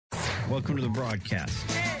Welcome to the broadcast.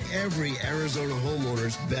 Every Arizona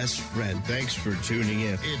homeowner's best friend. Thanks for tuning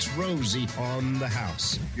in. It's Rosie on the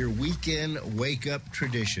house, your weekend wake-up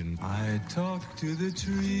tradition. I talk to the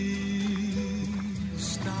trees,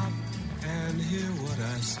 stop and hear what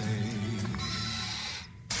I say.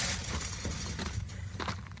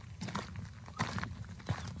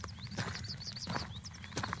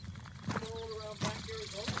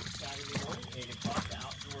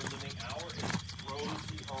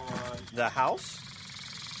 The house.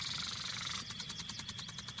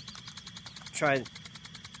 Try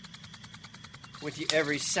with you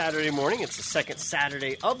every Saturday morning. It's the second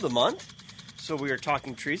Saturday of the month. So we are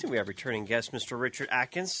talking trees, and we have returning guest, Mr. Richard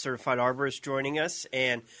Adkins, certified arborist, joining us.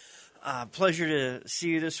 And pleasure to see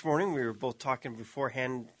you this morning. We were both talking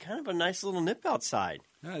beforehand, kind of a nice little nip outside.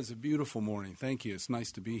 Yeah, it's a beautiful morning. Thank you. It's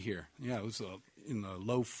nice to be here. Yeah, it was in the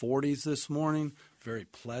low 40s this morning. Very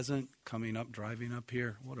pleasant coming up, driving up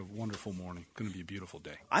here. What a wonderful morning. Going to be a beautiful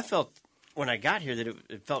day. I felt when I got here that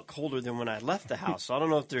it felt colder than when I left the house. So I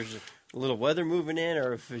don't know if there's a little weather moving in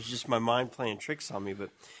or if it's just my mind playing tricks on me.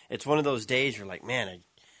 But it's one of those days you're like, man,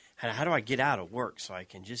 how do I get out of work so I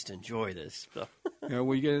can just enjoy this? So. Yeah,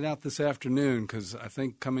 we get it out this afternoon because I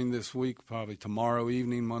think coming this week, probably tomorrow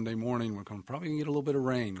evening, Monday morning, we're probably going to get a little bit of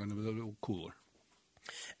rain, going to be a little cooler.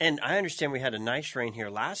 And I understand we had a nice rain here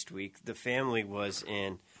last week. The family was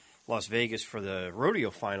in Las Vegas for the rodeo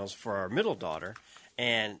finals for our middle daughter,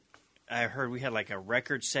 and I heard we had like a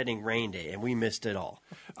record-setting rain day, and we missed it all.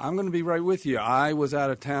 I'm going to be right with you. I was out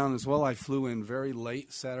of town as well. I flew in very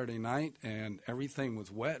late Saturday night, and everything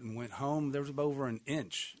was wet and went home. There was over an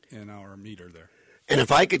inch in our meter there. And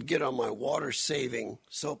if I could get on my water-saving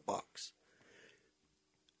soapbox,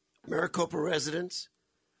 Maricopa residents,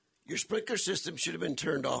 your sprinkler system should have been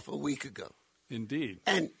turned off a week ago. Indeed.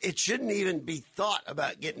 And it shouldn't even be thought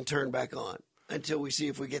about getting turned back on until we see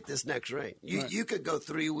if we get this next rain. You could go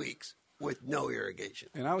 3 weeks with no irrigation.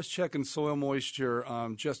 And I was checking soil moisture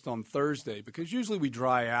just on Thursday because usually we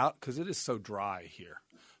dry out because it is so dry here.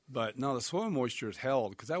 But no, the soil moisture is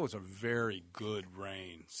held because that was a very good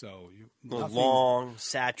rain. So long,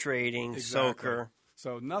 saturating, exactly. Soaker.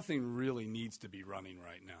 So nothing really needs to be running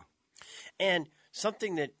right now. And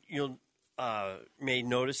something that you'll may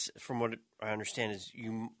notice, from what I understand, is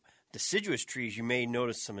deciduous trees. You may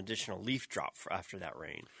notice some additional leaf drop after that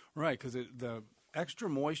rain. Right, because the extra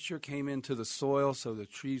moisture came into the soil, so the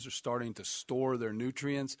trees are starting to store their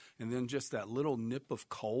nutrients, and then just that little nip of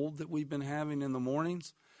cold that we've been having in the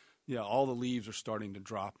mornings. Yeah, all the leaves are starting to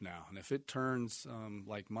drop now. And if it turns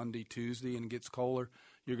like Monday, Tuesday, and gets colder,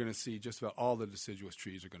 you're going to see just about all the deciduous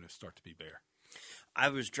trees are going to start to be bare. I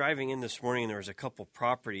was driving in this morning, and there was a couple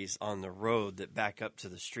properties on the road that back up to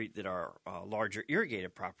the street that are larger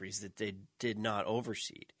irrigated properties that they did not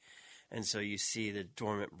overseed. And so you see the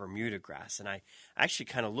dormant Bermuda grass. And I actually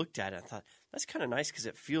kind of looked at it and thought, that's kind of nice because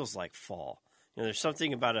it feels like fall. You know, there's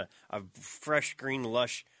something about a fresh, green,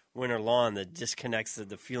 lush winter lawn that disconnects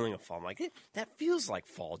the feeling of fall. I'm like, that feels like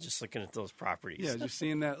fall just looking at those properties. Yeah, just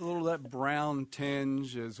seeing that brown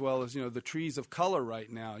tinge as well as, the trees of color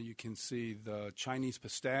right now. You can see the Chinese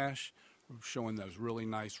pistache showing those really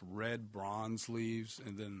nice red bronze leaves,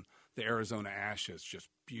 and then the Arizona ash is just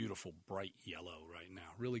beautiful bright yellow right now.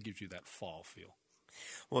 Really gives you that fall feel.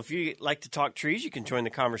 Well, if you'd like to talk trees, you can join the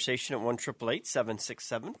conversation at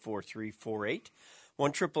 1-888-767-4348.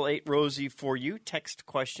 1-888-ROSIE for you. Text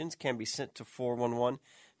questions can be sent to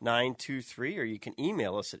 411-923, or you can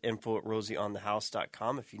email us at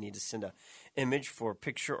info@rosieonthehouse.com if you need to send an image for a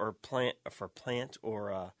picture or plant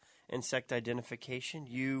or insect identification.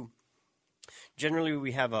 Generally,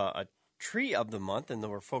 we have a tree of the month, and then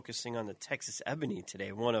we're focusing on the Texas Ebony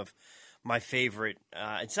today, one of my favorite.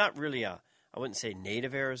 It's not really I wouldn't say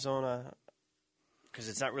native Arizona, because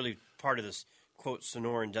it's not really part of this, quote,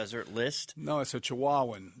 Sonoran desert list. No, it's a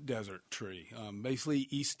Chihuahuan desert tree. Basically,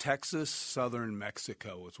 East Texas, southern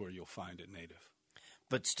Mexico is where you'll find it native.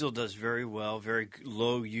 But still does very well, very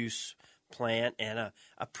low-use plant, and a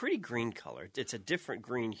pretty green color. It's a different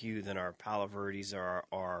green hue than our Palo Verdes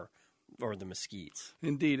or the mesquites.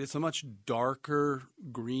 Indeed, it's a much darker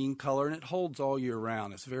green color, and it holds all year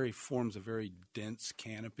round. It forms a very dense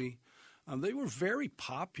canopy. They were very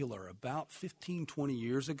popular about 15, 20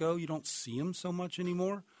 years ago. You don't see them so much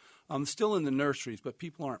anymore. Still in the nurseries, but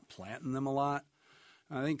people aren't planting them a lot.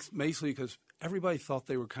 I think basically because everybody thought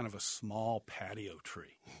they were kind of a small patio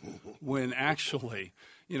tree, when actually,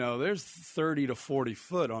 there's 30 to 40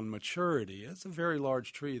 foot on maturity. It's a very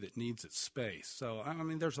large tree that needs its space. So,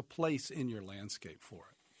 there's a place in your landscape for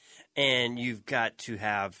it. And you've got to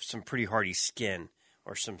have some pretty hardy skin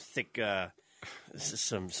or some thick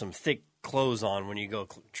clothes on when you go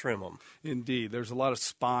trim them. Indeed. There's a lot of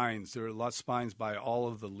spines. There are a lot of spines by all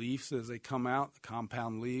of the leaves as they come out, the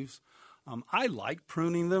compound leaves. I like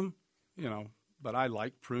pruning them, but I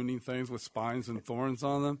like pruning things with spines and thorns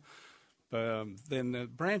on them. But then the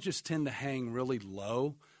branches tend to hang really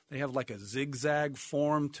low. They have like a zigzag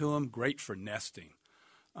form to them, great for nesting.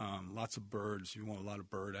 Lots of birds. You want a lot of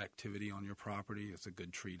bird activity on your property. It's a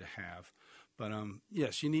good tree to have. But,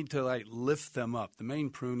 yes, you need to, lift them up. The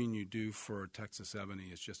main pruning you do for Texas Ebony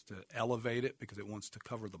is just to elevate it because it wants to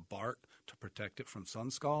cover the bark to protect it from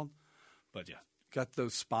sun scald. But, yeah, got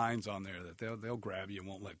those spines on there that they'll grab you and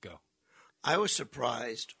won't let go. I was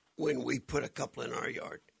surprised when we put a couple in our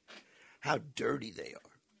yard how dirty they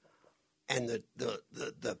are. And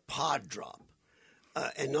the pod drop.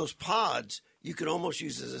 And those pods you could almost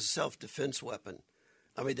use as a self-defense weapon.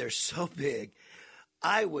 I mean, they're so big.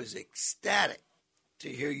 I was ecstatic to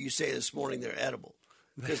hear you say this morning they're edible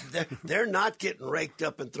because they're not getting raked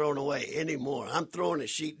up and thrown away anymore. I'm throwing a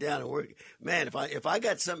sheet down and working. Man, if I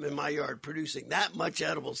got something in my yard producing that much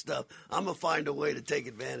edible stuff, I'm gonna find a way to take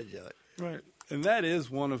advantage of it. Right, and that is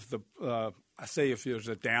one of the I say if there's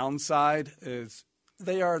a downside is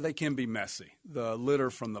they can be messy. The litter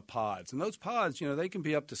from the pods, and those pods, they can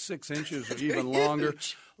be up to 6 inches or even longer.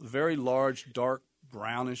 Very large, dark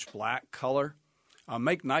brownish black color.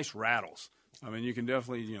 Make nice rattles. I mean, you can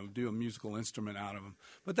definitely, do a musical instrument out of them.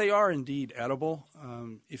 But they are indeed edible.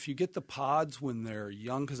 If you get the pods when they're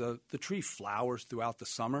young, because the tree flowers throughout the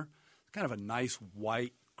summer, it's kind of a nice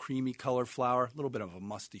white, creamy color flower, a little bit of a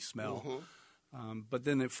musty smell. Mm-hmm. But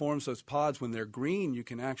then it forms those pods. When they're green, you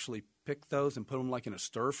can actually pick those and put them like in a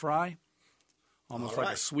stir fry, almost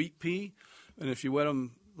like a sweet pea. And if you let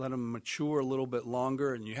them mature a little bit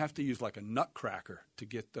longer, and you have to use like a nutcracker to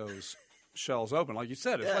get those shells open. Like you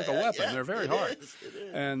said, it's like a weapon. They're very hard. It is.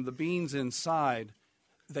 And the beans inside,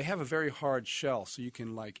 they have a very hard shell, so you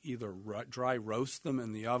can either dry roast them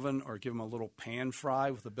in the oven or give them a little pan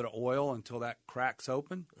fry with a bit of oil until that cracks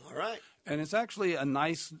open. All right. And it's actually a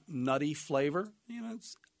nice nutty flavor.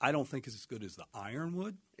 I don't think it's as good as the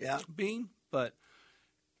ironwood bean, but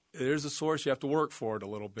there's a source. You have to work for it a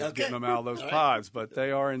little bit, getting them out of those pods, but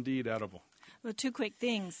they are indeed edible. Well, 2 quick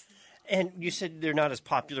things. And you said they're not as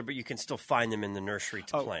popular, but you can still find them in the nursery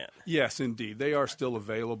to plant. Yes, indeed. They are still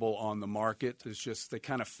available on the market. It's just they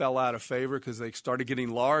kind of fell out of favor because they started getting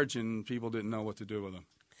large and people didn't know what to do with them.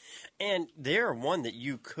 And they're one that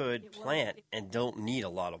you could plant and don't need a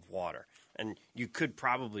lot of water. And you could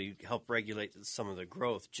probably help regulate some of the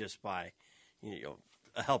growth just by,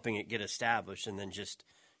 helping it get established and then just,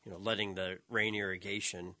 letting the rain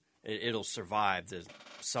irrigation, it'll survive the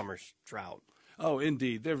summer drought. Oh,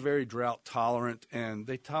 indeed. They're very drought tolerant, and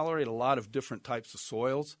they tolerate a lot of different types of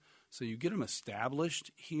soils. So you get them established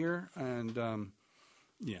here, and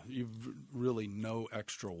you really no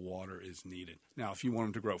extra water is needed. Now, if you want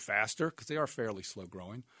them to grow faster, because they are fairly slow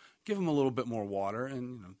growing, give them a little bit more water,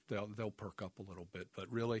 and they'll perk up a little bit.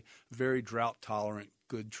 But really, very drought tolerant,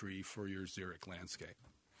 good tree for your xeric landscape.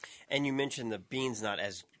 And you mentioned the bean's not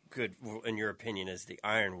as good, in your opinion, as the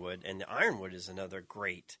ironwood, and the ironwood is another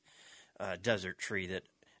great desert tree that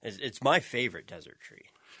it's my favorite desert tree.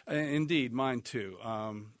 Indeed, mine too.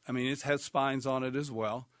 It has spines on it as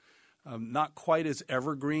well. Not quite as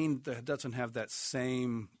evergreen. It doesn't have that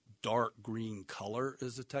same dark green color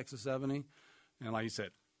as the Texas Ebony. And like you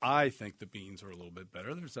said, I think the beans are a little bit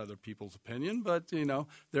better. There's other people's opinion, but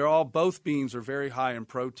both beans are very high in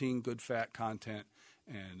protein, good fat content,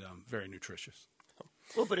 and very nutritious.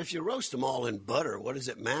 Well, but if you roast them all in butter, what does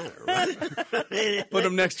it matter, right? Put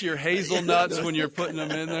them next to your hazelnuts when you're putting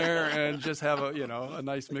them in there, and just have a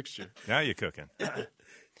nice mixture. Now you're cooking.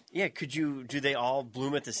 Yeah, do they all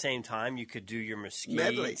bloom at the same time? You could do your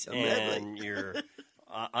mesquite and your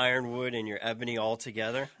ironwood and your ebony all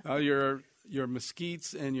together? Your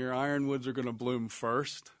mesquites and your ironwoods are going to bloom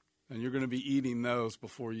first, and you're going to be eating those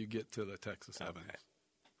before you get to the Texas Ebony.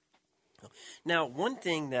 Okay. Now, one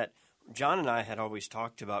thing that John and I had always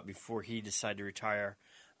talked about before he decided to retire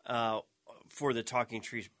for the Talking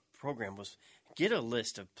Trees program was get a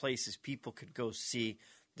list of places people could go see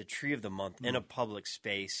the tree of the month in a public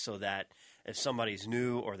space so that if somebody's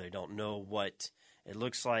new or they don't know what it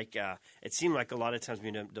looks like, it seemed like a lot of times we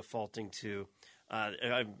end up defaulting to,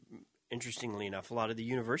 interestingly enough, a lot of the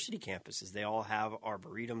university campuses. They all have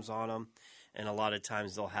arboretums on them, and a lot of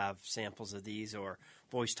times they'll have samples of these or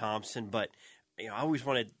Boyce Thompson, but I always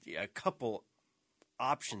wanted a couple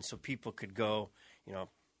options so people could go,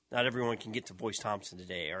 not everyone can get to Boyce Thompson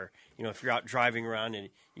today. Or, if you're out driving around and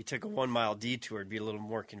you took a 1 mile detour, it'd be a little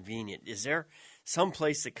more convenient. Is there some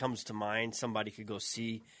place that comes to mind somebody could go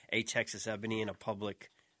see a Texas Ebony in a public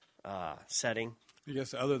setting? I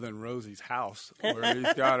guess other than Rosie's house, where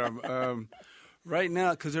he's got them. Right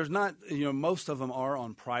now, because there's not, most of them are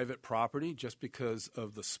on private property just because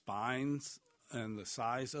of the spines and the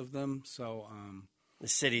size of them. So the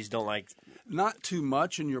cities don't like. Not too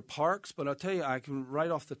much in your parks, but I'll tell you, right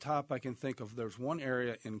off the top, I can think of there's one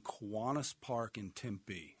area in Kiwanis Park in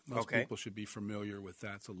Tempe. Most people should be familiar with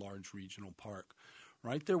that. It's a large regional park.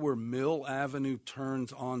 Right there where Mill Avenue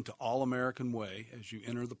turns onto All-American Way as you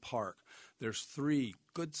enter the park, there's 3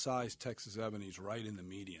 good-sized Texas Ebonies right in the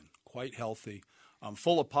median, quite healthy,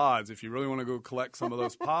 full of pods. If you really want to go collect some of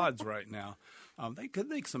those pods right now, they could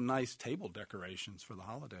make some nice table decorations for the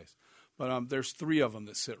holidays. But there's 3 of them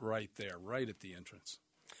that sit right there, right at the entrance.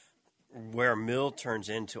 Where Mill turns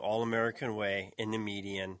into All-American Way in the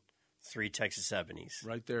median, 3 Texas Ebonies.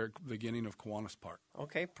 Right there, beginning of Kiwanis Park.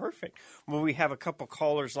 Okay, perfect. Well, we have a couple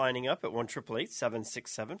callers lining up at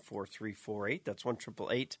 1-888-767-4348. That's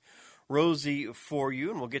 1-888-ROSIE for you,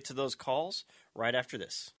 and we'll get to those calls right after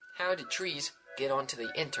this. How do trees get onto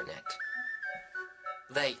the internet?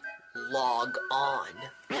 They log on.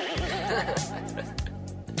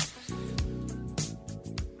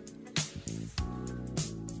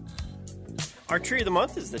 Our tree of the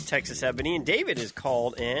month is the Texas Ebony, and David has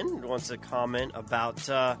called in and wants to comment about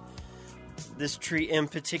this tree in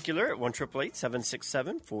particular at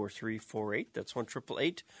 1-888-767-4348. That's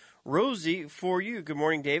 1-888-ROSIE for you. Good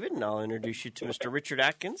morning, David, and I'll introduce you to Mr. Richard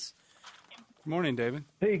Adkins. Good morning, David.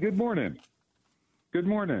 Hey, good morning. Good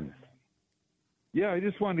morning. Yeah, I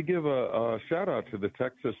just wanted to give a shout-out to the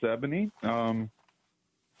Texas Ebony.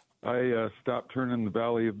 I stopped turning the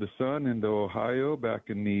Valley of the Sun into Ohio back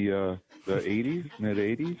in the 80s,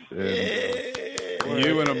 mid-80s.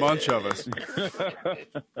 You and a bunch of us.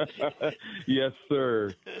 Yes,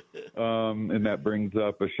 sir. And that brings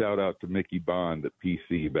up a shout-out to Mickey Bond at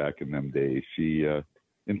PC back in them days. She,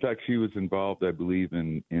 in fact, she was involved, I believe,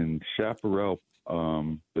 in Chaparral,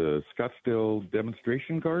 the Scottsdale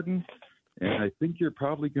Demonstration Garden. And I think you're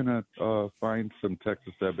probably going to find some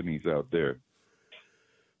Texas Ebonies out there.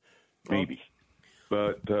 Maybe.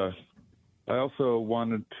 But I also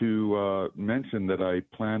wanted to mention that I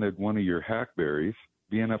planted one of your hackberries.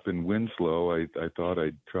 Being up in Winslow, I thought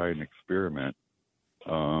I'd try an experiment.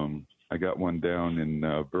 I got one down in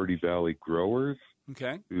Verde Valley Growers.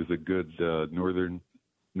 Okay. Who's a good northern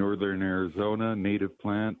Arizona native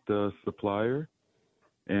plant supplier.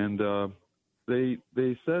 And they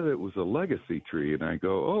said it was a legacy tree. And I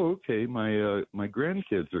go, oh, okay, my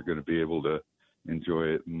grandkids are going to be able to enjoy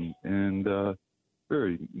it. And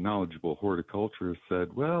very knowledgeable horticulturist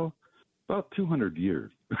said, well, about 200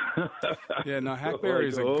 years. Yeah, no, hackberry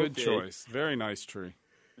is a good choice. Very nice tree.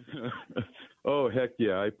 Oh, heck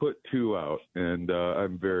yeah. I put 2 out, and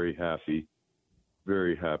I'm very happy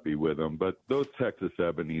with them. But those Texas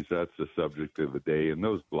Ebonies, that's the subject of the day, and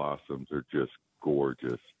those blossoms are just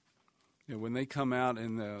gorgeous. Yeah, when they come out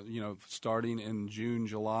in the, starting in June,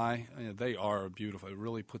 July, they are beautiful. It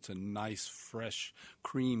really puts a nice, fresh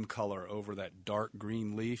cream color over that dark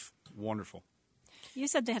green leaf. Wonderful. You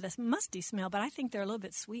said they had a musty smell, but I think they're a little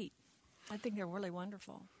bit sweet. I think they're really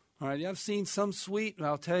wonderful. All right, yeah, I've seen some sweet, and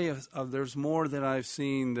I'll tell you, there's more that I've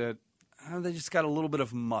seen that they just got a little bit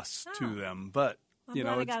of must to them. But I'm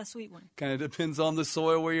glad I got a sweet one. Kind of depends on the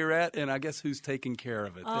soil where you're at, and I guess who's taking care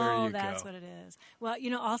of it. There you go. That's what it is. Well,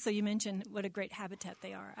 also you mentioned what a great habitat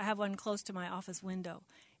they are. I have one close to my office window,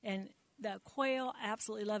 and the quail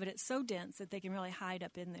absolutely love it. It's so dense that they can really hide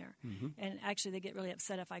up in there. Mm-hmm. And actually, they get really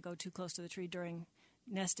upset if I go too close to the tree during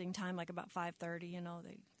nesting time, like about 5:30.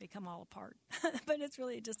 They come all apart. But it's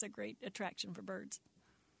really just a great attraction for birds.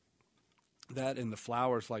 That and the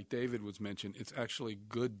flowers, like David was mentioned, it's actually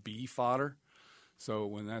good bee fodder. So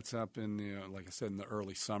when that's up in the, like I said, in the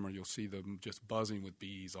early summer, you'll see them just buzzing with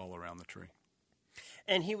bees all around the tree.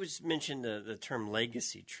 And he was mentioned the term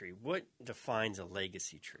legacy tree. What defines a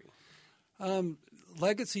legacy tree?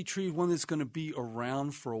 Legacy tree, one that's going to be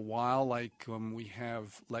around for a while. Like we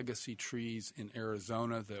have legacy trees in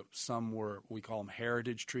Arizona that some we call them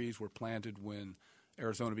heritage trees, were planted when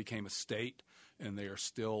Arizona became a state, and they are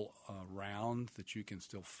still around, that you can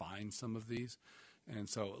still find some of these. And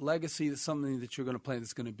so legacy is something that you're going to plant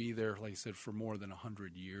that's going to be there, like I said, for more than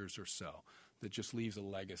 100 years or so, that just leaves a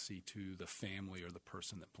legacy to the family or the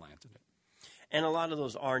person that planted it. And a lot of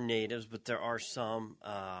those are natives, but there are some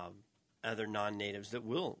other non-natives that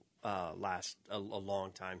will last a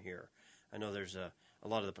long time here. I know there's a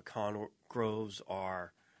lot of the pecan groves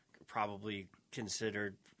are probably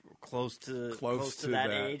considered close to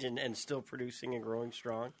that age and still producing and growing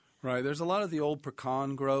strong. Right. There's a lot of the old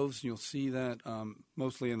pecan groves. You'll see that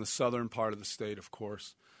mostly in the southern part of the state, of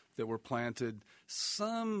course, that were planted,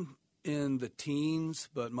 some in the teens,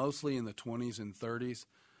 but mostly in the 20s and 30s.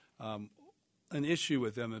 An issue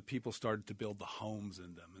with them is people started to build the homes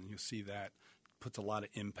in them, and you see that puts a lot of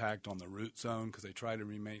impact on the root zone because they try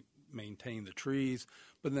to maintain the trees,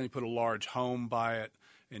 but then they put a large home by it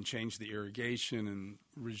and change the irrigation and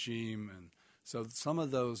regime, and so some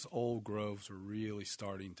of those old groves are really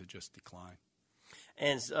starting to just decline.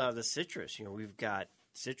 And the citrus, we've got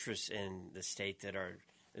citrus in the state that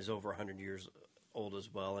is over 100 years old as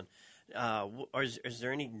well. And is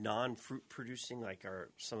there any non-fruit producing, like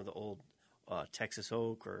some of the old Texas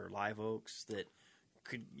oak or live oaks that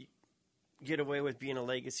could get away with being a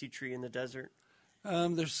legacy tree in the desert?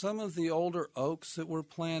 There's some of the older oaks that were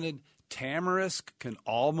planted. Tamarisk can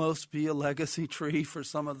almost be a legacy tree for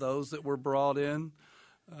some of those that were brought in.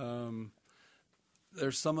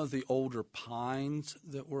 There's some of the older pines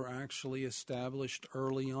that were actually established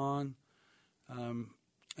early on. And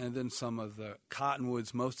then some of the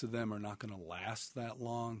cottonwoods, most of them are not going to last that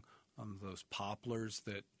long. Those poplars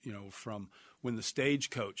that, from when the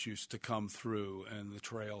stagecoach used to come through and the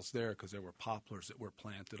trails there, because there were poplars that were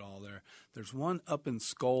planted all there. There's one up in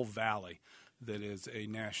Skull Valley that is a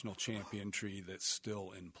national champion tree that's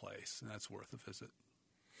still in place, and that's worth a visit.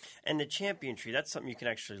 And the champion tree, that's something you can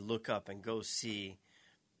actually look up and go see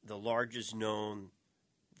the largest known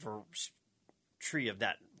tree of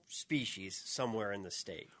that species somewhere in the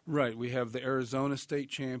state. Right. We have the Arizona state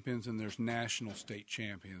champions, and there's national state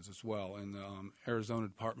champions as well. And the Arizona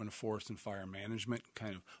Department of Forest and Fire Management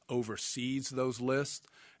kind of oversees those lists.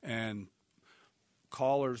 And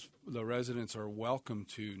callers, the residents, are welcome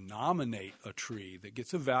to nominate a tree that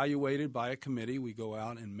gets evaluated by a committee. We go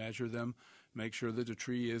out and measure them, make sure that the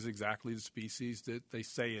tree is exactly the species that they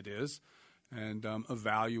say it is, and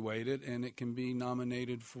evaluate it, and it can be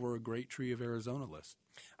nominated for a Great Tree of Arizona list.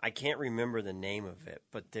 I can't remember the name of it,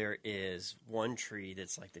 but there is one tree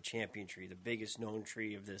that's like the champion tree, the biggest known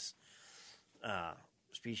tree of this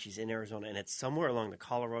species in Arizona, and it's somewhere along the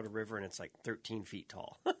Colorado River, and it's like 13 feet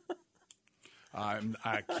tall. I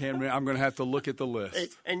can't remember. I'm going to have to look at the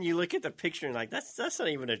list. And you look at the picture, and like, that's not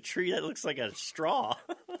even a tree. That looks like a straw.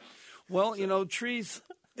 Well, trees,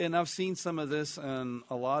 and I've seen some of this in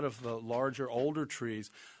a lot of the larger, older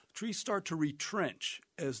trees. Trees start to retrench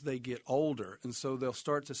as they get older, and so they'll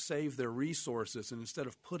start to save their resources. And instead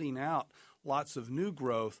of putting out lots of new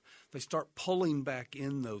growth, they start pulling back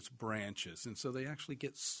in those branches. And so they actually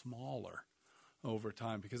get smaller over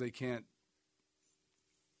time because they can't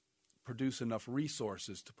produce enough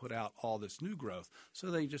resources to put out all this new growth.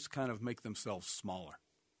 So they just kind of make themselves smaller.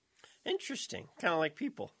 Interesting. Kind of like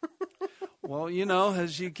people. Well,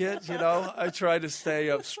 as you get, I try to stay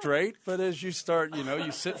up straight, but as you start,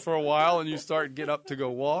 you sit for a while and you start get up to go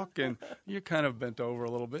walk and you're kind of bent over a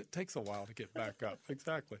little bit. It takes a while to get back up.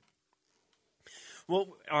 Exactly.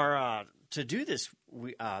 Well, our to do this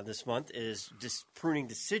this month is just pruning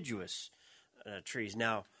deciduous trees.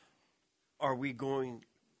 Now, are we going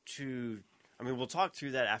to, we'll talk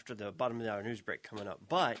through that after the bottom of the hour news break coming up,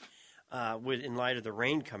 but in light of the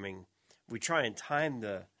rain coming, we try and time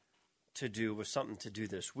the to-do with something to do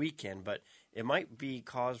this weekend, but it might be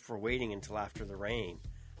cause for waiting until after the rain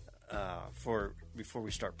before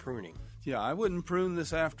we start pruning. Yeah, I wouldn't prune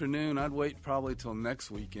this afternoon. I'd wait probably till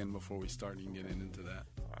next weekend before we start getting into that.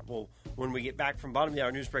 All right, well, when we get back from bottom of the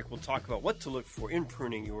hour news break, we'll talk about what to look for in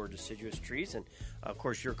pruning your deciduous trees. And, of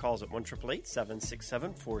course, your calls at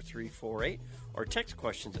 1-888-767-4348 or text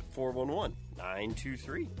questions at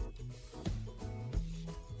 411-923.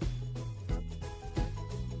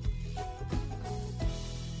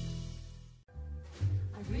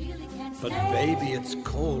 But baby, it's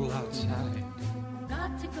cold outside.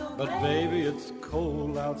 But baby, it's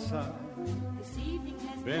cold outside.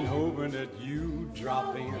 Been hoping that you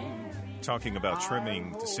drop in. Talking about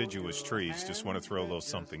trimming deciduous trees, just want to throw a little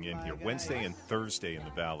something in here. Wednesday and Thursday in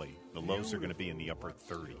the valley, the lows are going to be in the upper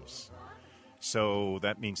 30s. So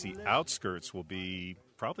that means the outskirts will be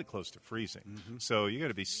probably close to freezing. Mm-hmm. So you got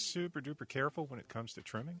to be super duper careful when it comes to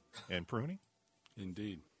trimming and pruning.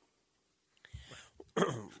 Indeed.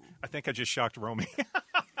 I think I just shocked Romy.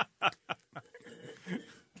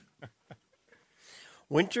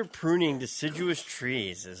 Winter pruning deciduous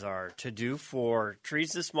trees is our to-do for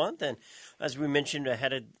trees this month. And as we mentioned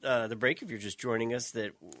ahead of the break, if you're just joining us,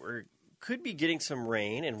 that we could be getting some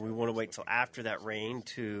rain, and we want to wait till after that rain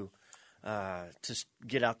to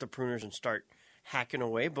get out the pruners and start hacking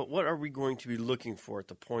away. But what are we going to be looking for at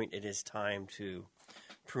the point it is time to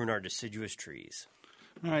prune our deciduous trees?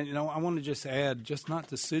 All right, I want to just add, just not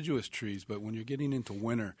deciduous trees, but when you're getting into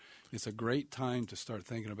winter, it's a great time to start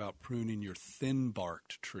thinking about pruning your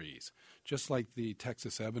thin-barked trees, just like the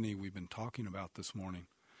Texas Ebony we've been talking about this morning.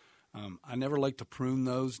 I never like to prune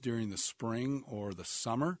those during the spring or the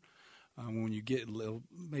summer. When you get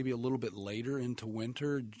maybe a little bit later into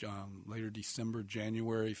winter, later December,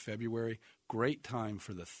 January, February, great time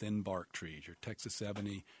for the thin-bark trees, your Texas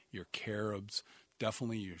Ebony, your carobs,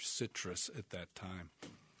 definitely your citrus at that time.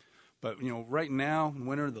 But, right now in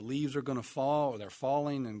winter, the leaves are going to fall, or they're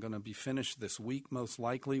falling and going to be finished this week most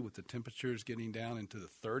likely, with the temperatures getting down into the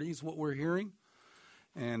 30s, what we're hearing.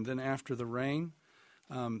 And then after the rain,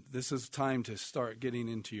 this is time to start getting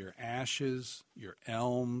into your ashes, your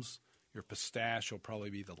elms. Your pistache will probably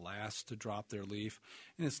be the last to drop their leaf.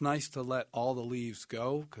 And it's nice to let all the leaves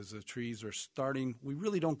go because the trees are starting. We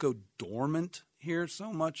really don't go dormant here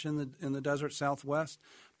so much in the desert Southwest,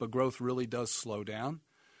 but growth really does slow down.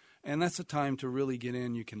 And that's a time to really get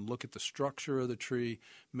in. You can look at the structure of the tree,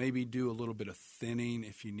 maybe do a little bit of thinning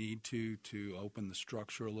if you need to open the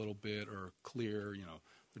structure a little bit or clear,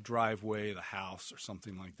 the driveway, the house, or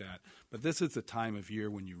something like that. But this is the time of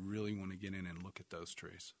year when you really want to get in and look at those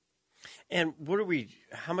trees. And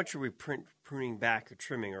how much are we pruning back or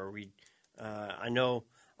trimming? Or are we, I know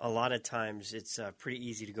a lot of times it's pretty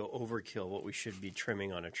easy to go overkill what we should be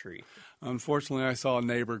trimming on a tree. Unfortunately, I saw a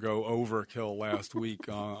neighbor go overkill last week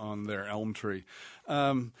on their elm tree.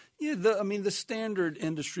 The standard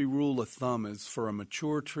industry rule of thumb is for a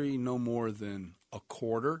mature tree, no more than a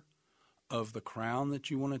quarter of the crown that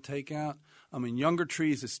you want to take out. Younger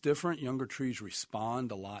trees, it's different. Younger trees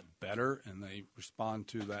respond a lot better, and they respond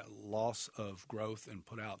to that loss of growth and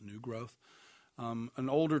put out new growth. An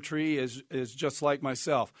older tree is just like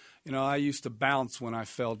myself. I used to bounce when I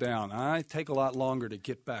fell down. I take a lot longer to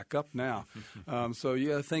get back up now. So you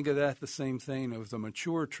got to think of that the same thing as a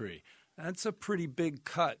mature tree. That's a pretty big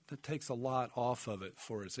cut. That takes a lot off of it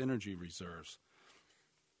for its energy reserves.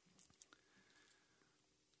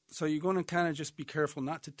 So you're going to kind of just be careful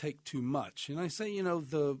not to take too much. And I say,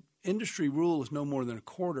 the industry rule is no more than a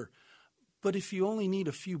quarter. But if you only need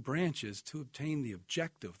a few branches to obtain the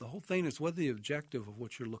objective, the whole thing is what's the objective of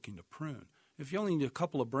what you're looking to prune. If you only need a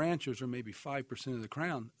couple of branches or maybe 5% of the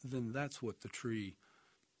crown, then that's what the tree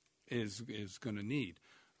is going to need.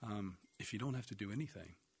 If you don't have to do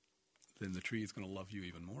anything, then the tree is going to love you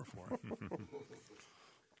even more for it.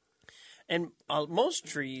 And most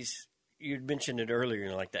trees, you mentioned it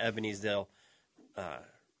earlier, like the ebonies, they'll,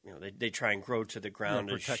 they try and grow to the ground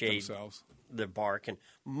and shade themselves. The bark, and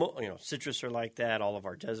citrus are like that. All of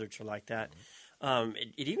our deserts are like that.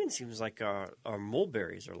 It even seems like our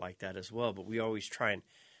mulberries are like that as well. But we always try and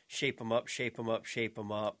shape them up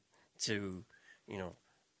to, you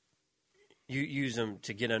use them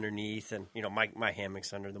to get underneath, and my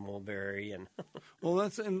hammock's under the mulberry, and well,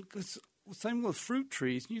 that's same with fruit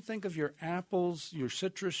trees. You think of your apples, your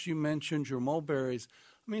citrus you mentioned, your mulberries.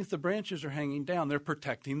 If the branches are hanging down, they're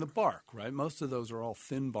protecting the bark, right? Most of those are all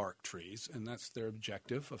thin bark trees, and that's their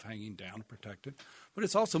objective of hanging down, protected. But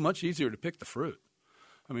it's also much easier to pick the fruit.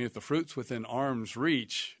 If the fruit's within arm's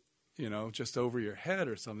reach, just over your head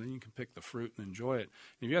or something, you can pick the fruit and enjoy it.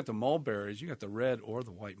 And if you got the mulberries, you got the red or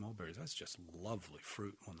the white mulberries. That's just lovely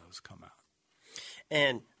fruit when those come out.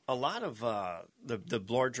 And a lot of the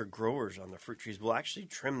larger growers on the fruit trees will actually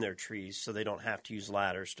trim their trees so they don't have to use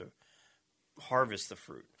ladders to harvest the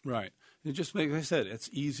fruit. Right. It just makes, like I said, it's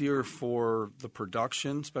easier for the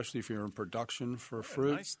production, especially if you're in production for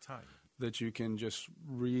fruit. Nice time. That you can just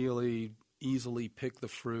really easily pick the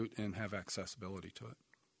fruit and have accessibility to it.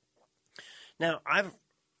 Now, I've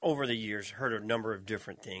over the years heard a number of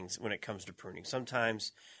different things when it comes to pruning.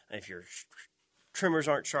 Sometimes if your trimmers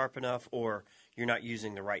aren't sharp enough, or you're not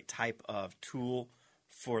using the right type of tool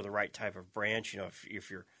for the right type of branch,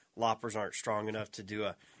 if your loppers aren't strong enough to do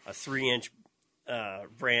a 3-inch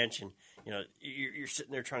branch, and you're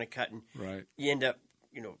sitting there trying to cut, and right. You end up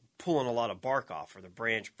pulling a lot of bark off, or the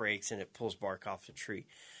branch breaks and it pulls bark off the tree.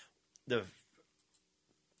 The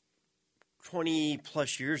 20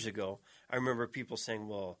 plus years ago, I remember people saying,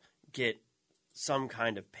 well, get some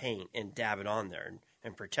kind of paint and dab it on there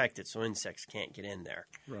and protect it so insects can't get in there.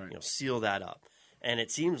 Right. Seal that up. And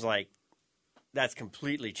it seems like that's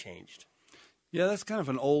completely changed. Yeah, that's kind of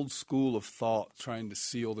an old school of thought, trying to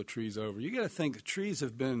seal the trees over. You got to think the trees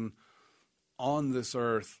have been on this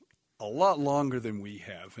earth a lot longer than we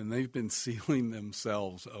have, and they've been sealing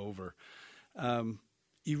themselves over.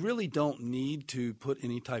 You really don't need to put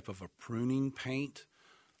any type of a pruning paint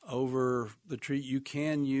over the tree. You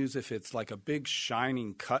can use, if it's like a big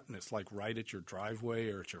shining cut and it's like right at your driveway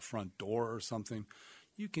or at your front door or something,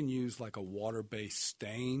 you can use like a water-based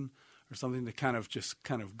stain or something to kind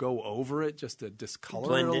of go over it, just to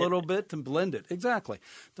discolor it a little bit, to blend it. Exactly,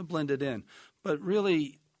 to blend it in. But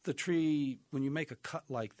really, the tree, when you make a cut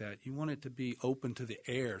like that, you want it to be open to the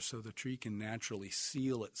air so the tree can naturally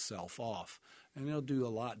seal itself off. And it'll do a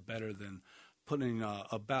lot better than putting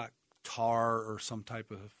a back tar or some type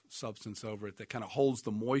of substance over it that kind of holds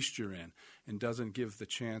the moisture in and doesn't give the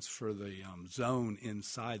chance for the zone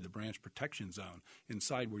inside, the branch protection zone,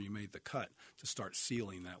 inside where you made the cut, to start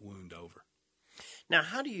sealing that wound over. Now,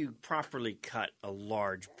 how do you properly cut a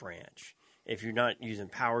large branch if you're not using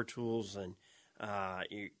power tools and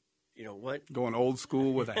you know what? Going old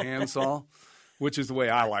school with a handsaw, which is the way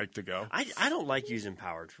I like to go. I don't like using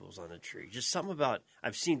power tools on a tree. Just something about,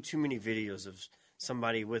 I've seen too many videos of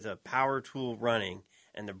somebody with a power tool running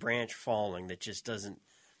and the branch falling that just doesn't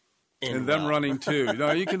end and them well. running too.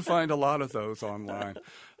 No, you can find a lot of those online.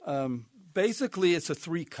 Basically, it's a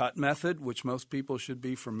 3-cut method, which most people should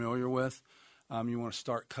be familiar with. You want to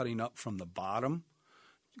start cutting up from the bottom,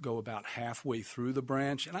 go about halfway through the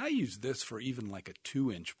branch. And I use this for even like a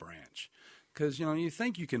 2-inch branch because, you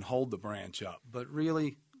think you can hold the branch up, but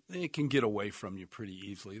really it can get away from you pretty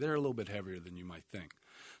easily. They're a little bit heavier than you might think.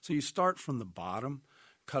 So you start from the bottom,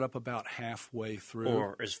 cut up about halfway through.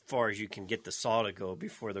 Or as far as you can get the saw to go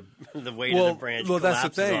before the weight of the branch Well, that's the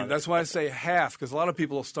collapses thing. on it. That's why I say half, because a lot of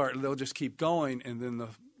people will start, they'll just keep going, and then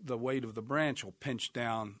the weight of the branch will pinch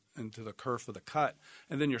down into the kerf of the cut,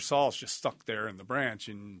 and then your saw's just stuck there in the branch,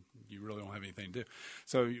 and you really don't have anything to do.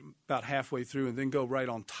 So about halfway through, and then go right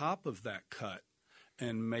on top of that cut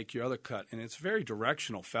and make your other cut. And it's very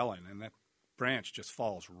directional felling, and that branch just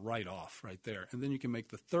falls right off right there. And then you can make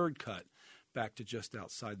the 3rd cut back to just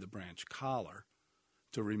outside the branch collar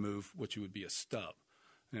to remove what you would be a stub.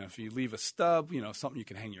 Now, if you leave a stub, something you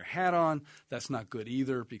can hang your hat on, that's not good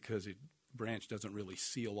either because the branch doesn't really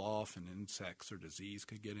seal off and insects or disease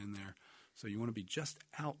could get in there. So you want to be just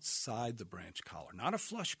outside the branch collar, not a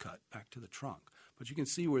flush cut back to the trunk. But you can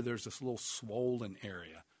see where there's this little swollen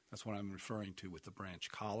area. That's what I'm referring to with the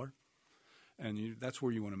branch collar. And that's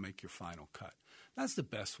where you want to make your final cut. That's the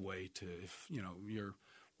best way to, if you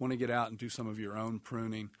want to get out and do some of your own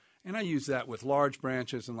pruning. And I use that with large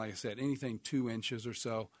branches, and like I said, anything 2 inches or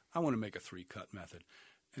so, I want to make a 3-cut method.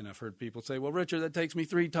 And I've heard people say, well, Richard, that takes me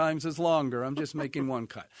 3 times as longer. I'm just making 1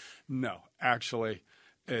 cut. No, actually,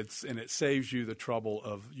 it saves you the trouble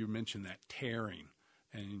of, you mentioned that, tearing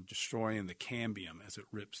and destroying the cambium as it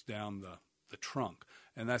rips down the trunk.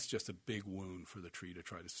 And that's just a big wound for the tree to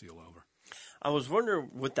try to seal over. I was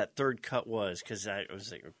wondering what that 3rd cut was because I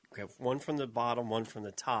was like, okay, one from the bottom, one from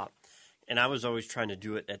the top. And I was always trying to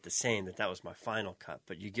do it at the same, that was my final cut.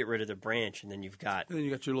 But you get rid of the branch, and then you've got... And then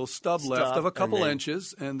you got your little stub left of a couple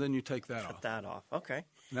inches, and then you take that off. Cut that off. Okay.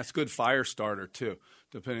 And that's good fire starter, too,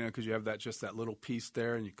 depending on, because you have just that little piece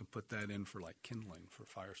there, and you can put that in for, like, kindling for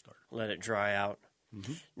fire starter. Let it dry out.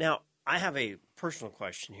 Mm-hmm. Now, I have a personal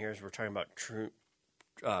question here as we're talking about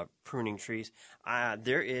pruning trees.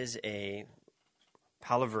 There is a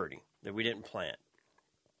Palo Verde that we didn't plant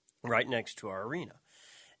right next to our arena.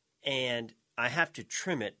 And I have to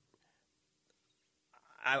trim it.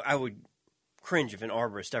 I would cringe if an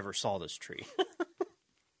arborist ever saw this tree.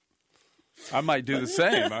 I might do the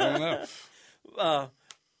same. I don't know.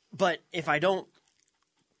 But if I don't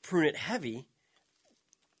prune it heavy,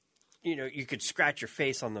 you could scratch your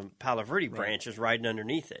face on the Palo Verde branches riding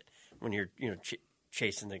underneath it when you're,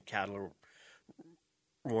 chasing the cattle or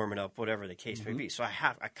warming up, whatever the case may be. So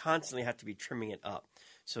I constantly have to be trimming it up.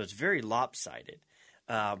 So it's very lopsided.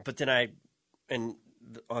 But then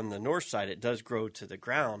on the north side, it does grow to the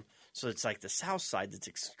ground. So it's like the south side that's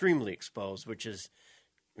extremely exposed, which is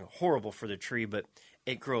horrible for the tree, but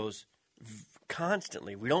it grows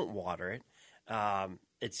constantly. We don't water it.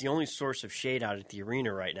 It's the only source of shade out at the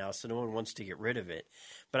arena right now, so no one wants to get rid of it.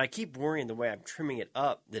 But I keep worrying the way I'm trimming it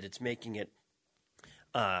up that it's making it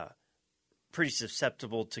pretty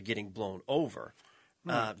susceptible to getting blown over.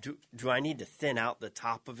 Do I need to thin out the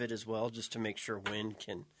top of it as well just to make sure wind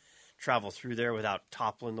can travel through there without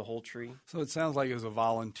toppling the whole tree? So it sounds like it was a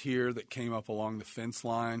volunteer that came up along the fence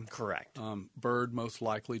line. Correct. Bird most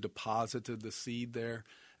likely deposited the seed there.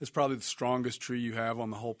 It's probably the strongest tree you have on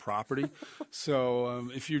the whole property. So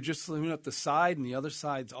if you're just leaving up the side and the other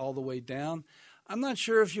side's all the way down, I'm not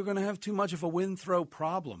sure if you're going to have too much of a wind throw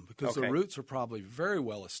problem because the roots are probably very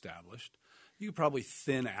well established. You could probably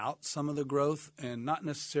thin out some of the growth, and not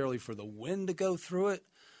necessarily for the wind to go through it,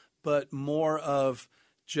 but more of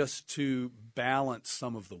just to balance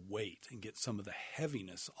some of the weight and get some of the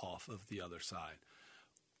heaviness off of the other side.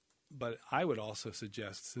 But I would also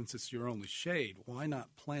suggest, since it's your only shade, why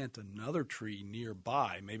not plant another tree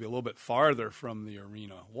nearby, maybe a little bit farther from the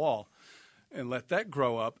arena wall, and let that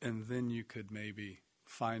grow up, and then you could maybe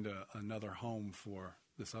find another home for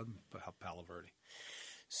this other Palo Verde.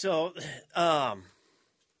 So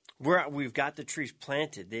we've got the trees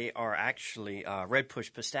planted. They are actually red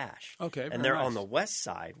push pistache. Okay, and they're on the west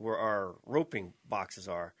side where our roping boxes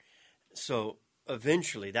are. So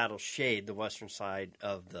eventually that'll shade the western side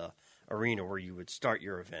of the arena where you would start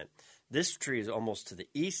your event. This tree is almost to the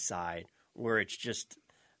east side where it's just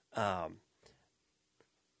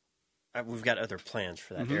we've got other plans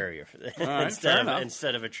for that area for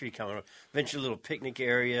instead of a tree coming. Eventually a little picnic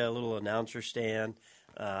area, a little announcer stand,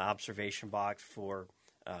 observation box for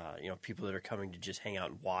people that are coming to just hang out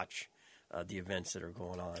and watch the events that are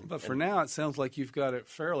going on. But for now, it sounds like you've got it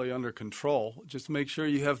fairly under control. Just make sure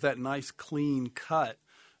you have that nice clean cut.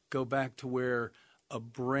 Go back to where a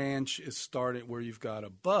branch is starting, where you've got a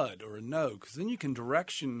bud or a node, because then you can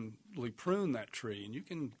directionally prune that tree, and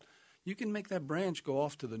you can make that branch go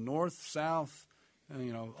off to the north, south,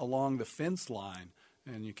 along the fence line,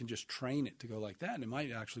 and you can just train it to go like that, and it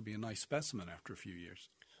might actually be a nice specimen after a few years.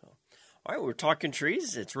 All right, we're talking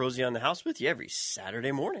trees. It's Rosie on the House with you every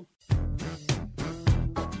Saturday morning.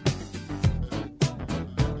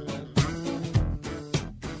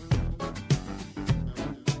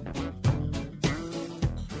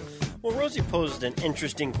 Well, Rosie posed an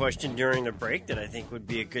interesting question during the break that I think would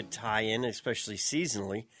be a good tie-in, especially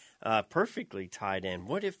seasonally, perfectly tied in.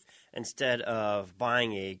 What if instead of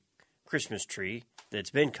buying a Christmas tree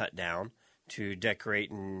that's been cut down to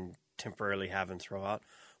decorate and temporarily have and throw out,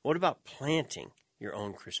 what about planting your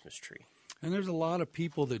own Christmas tree? And there's a lot of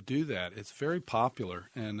people that do that. It's very popular.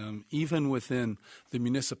 And even within the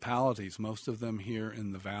municipalities, most of them here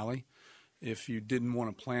in the valley, if you didn't want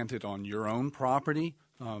to plant it on your own property,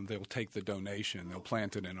 they'll take the donation. They'll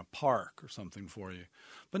plant it in a park or something for you.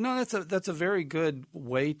 But no, that's a very good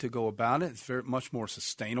way to go about it. It's very much more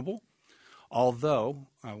sustainable. Although,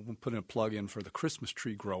 we'll put in a plug in for the Christmas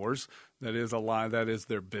tree growers. That is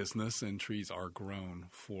their business, and trees are grown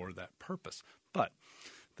for that purpose. But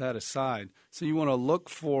that aside, so you want to look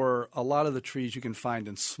for a lot of the trees you can find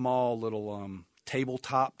in small little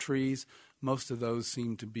tabletop trees. Most of those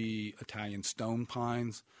seem to be Italian stone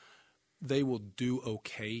pines. They will do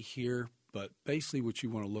okay here, but basically what you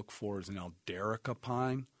want to look for is an Alderica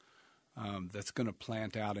pine. That's going to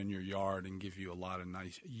plant out in your yard and give you a lot of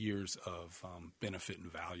nice years of benefit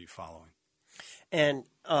and value following. And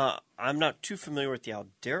I'm not too familiar with the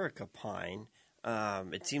Alderica pine.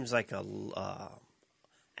 It seems like a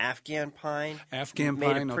Afghan pine. Afghan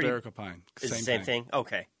pine, Alderica pine. Is the same thing?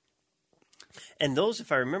 Okay. And those,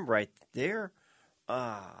 if I remember right, they're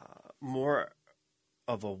more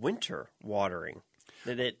of a winter watering.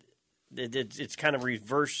 It's kind of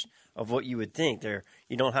reverse of what you would think.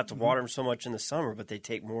 You don't have to water them so much in the summer, but they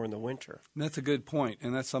take more in the winter. And that's a good point,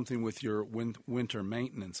 and that's something with your winter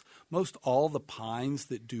maintenance. Most all the pines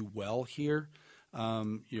that do well here,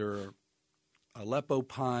 your Aleppo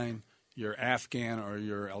pine, your Afghan or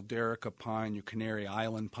your Alderica pine, your Canary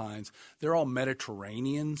Island pines, they're all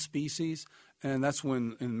Mediterranean species, and that's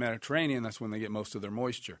when in the Mediterranean, that's when they get most of their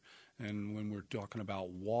moisture. And when we're talking about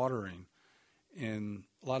watering, and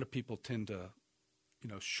a lot of people tend to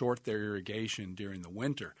short their irrigation during the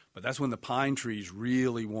winter, but that's when the pine trees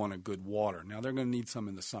really want a good water. Now they're going to need some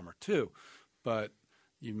in the summer too, but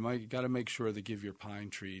you got to make sure to give your pine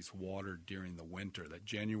trees water during the winter. That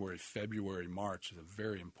January, February, March is a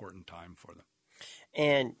very important time for them.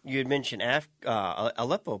 And you had mentioned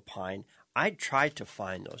Aleppo pine. I tried to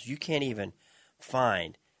find those. You can't even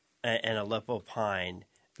find an Aleppo pine.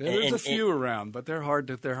 There's a few around, but they're hard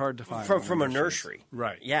to find from a nursery.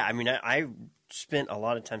 Right. Yeah, I mean, I spent a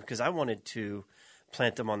lot of time because I wanted to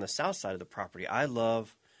plant them on the south side of the property. I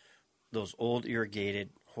love those old irrigated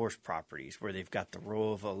horse properties where they've got the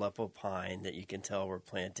row of Aleppo pine that you can tell were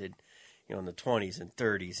planted, in the 20s and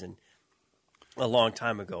 30s and a long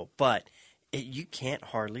time ago. But you can't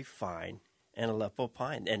hardly find an Aleppo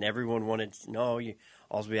pine, and everyone wanted to know.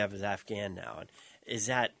 All we have is Afghan now. And is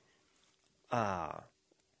that? Or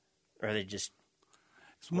are they just?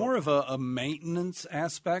 It's more of a maintenance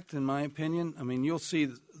aspect, in my opinion. I mean, you'll see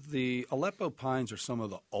the Aleppo pines are some of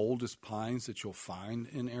the oldest pines that you'll find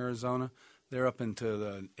in Arizona. They're up into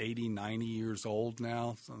the 80, 90 years old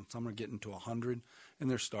now. Some are getting to 100,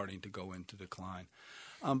 and they're starting to go into decline.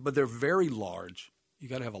 But they're very large. You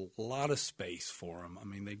got to have a lot of space for them. I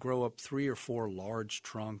mean, they grow up 3 or 4 large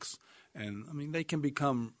trunks, and I mean, they can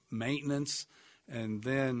become maintenance. And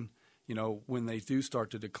then, when they do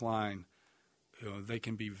start to decline, they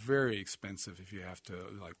can be very expensive if you have to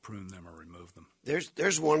like prune them or remove them.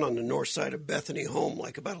 There's one on the north side of Bethany Home,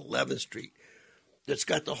 like about 11th Street, that's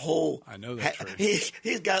got the whole. I know that tree.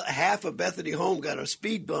 He's got half of Bethany Home got a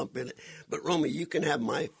speed bump in it. But Romy, you can have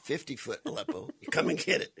my 50-foot Aleppo. You come and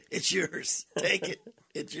get it. It's yours. Take it.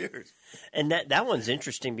 It's yours. And that one's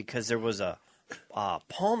interesting because there was a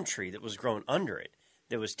palm tree that was grown under it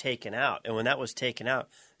that was taken out, and when that was taken out,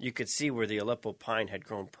 you could see where the Aleppo pine had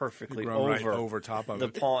grown perfectly right over top of the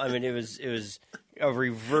palm. I mean, it was a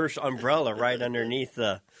reverse umbrella right underneath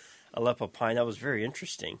the Aleppo pine. That was very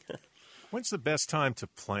interesting. When's the best time to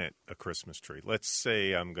plant a Christmas tree? Let's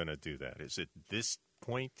say I'm going to do that. Is it this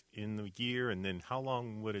point in the year, and then how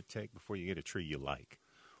long would it take before you get a tree you like?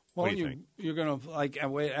 Well, what do you think? You're going to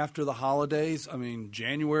wait after the holidays. I mean,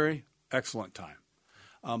 January, excellent time.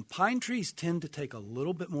 Pine trees tend to take a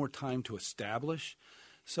little bit more time to establish.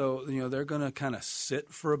 So, they're going to kind of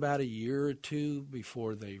sit for about a year or two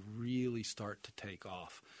before they really start to take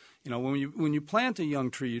off. When you plant a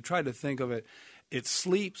young tree, you try to think of it, it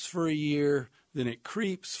sleeps for a year, then it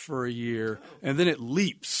creeps for a year, and then it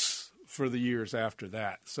leaps for the years after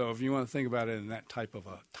that. So if you want to think about it in that type of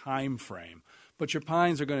a time frame. But your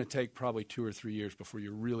pines are going to take probably 2 or 3 years before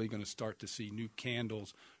you're really going to start to see new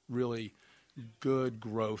candles, really good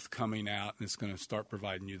growth coming out, and it's going to start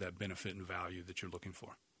providing you that benefit and value that you're looking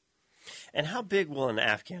for. And how big will an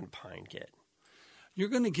Afghan pine get? You're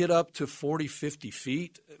going to get up to 40, 50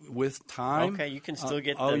 feet with time. Okay, you can still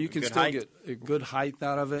get get a good height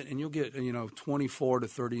out of it, and you'll get 24 to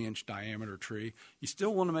 30-inch diameter tree. You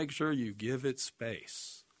still want to make sure you give it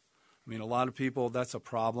space. I mean, a lot of people, that's a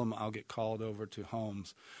problem. I'll get called over to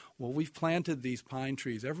homes. Well, we've planted these pine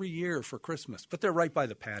trees every year for Christmas, but they're right by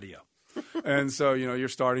the patio. And so, you're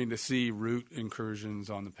starting to see root incursions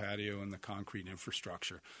on the patio and the concrete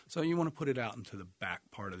infrastructure. So you want to put it out into the back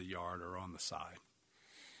part of the yard or on the side.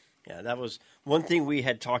 Yeah, that was one thing we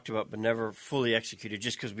had talked about but never fully executed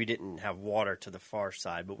just because we didn't have water to the far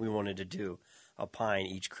side. But we wanted to do a pine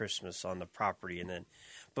each Christmas on the property,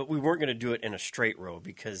 but we weren't going to do it in a straight row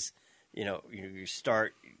because you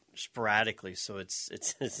start sporadically, so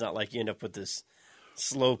it's not like you end up with this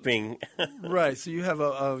sloping. Right. So you have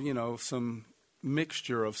some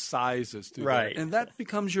mixture of sizes through right there. And that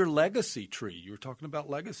becomes your legacy tree. You were talking about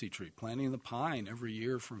legacy tree, planting the pine every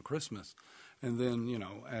year from Christmas. And then,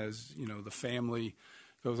 as, the family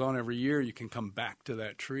goes on every year, you can come back to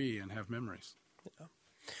that tree and have memories. Yeah.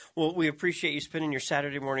 Well, we appreciate you spending your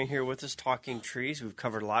Saturday morning here with us talking trees. We've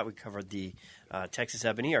covered a lot. We covered the Texas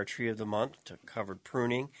Ebony, our tree of the month, covered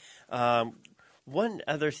pruning. One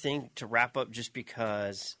other thing to wrap up just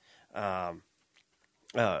because and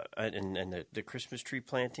the Christmas tree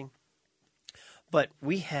planting. But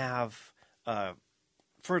we have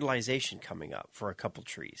fertilization coming up for a couple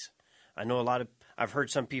trees. I know I've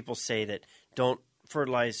heard some people say that don't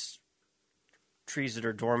fertilize trees that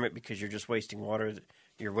are dormant because you're just wasting water.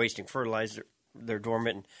 You're wasting fertilizer. They're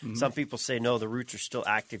dormant. And some people say, no, the roots are still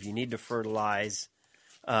active. You need to fertilize.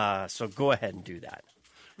 So go ahead and do that.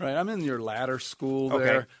 Right. I'm in your ladder school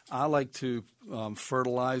there. Okay. I like to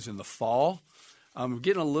fertilize in the fall. I'm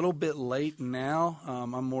getting a little bit late now.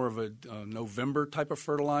 I'm more of a November type of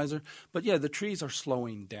fertilizer. But, yeah, the trees are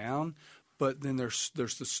slowing down. But then there's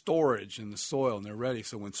the storage in the soil, and they're ready.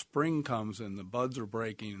 So when spring comes and the buds are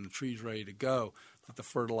breaking and the tree's ready to go, that the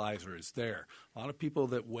fertilizer is there. A lot of people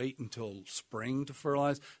that wait until spring to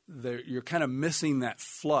fertilize, you're kind of missing that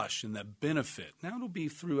flush and that benefit. Now it'll be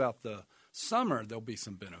throughout the summer there'll be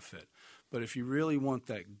some benefit. But if you really want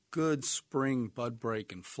that good spring bud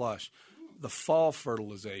break and flush, the fall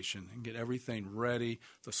fertilization and get everything ready.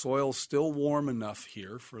 The soil's still warm enough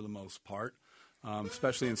here for the most part.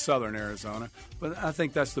 Especially in southern Arizona. But I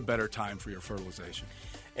think that's the better time for your fertilization.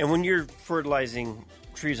 And when you're fertilizing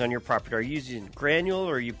trees on your property, are you using granule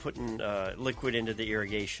or are you putting liquid into the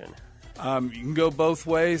irrigation? You can go both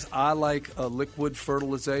ways. I like a liquid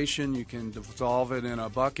fertilization. You can dissolve it in a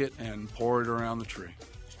bucket and pour it around the tree.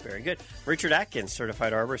 Very good. Richard Adkins,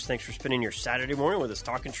 Certified Arborist, thanks for spending your Saturday morning with us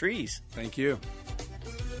talking trees. Thank you.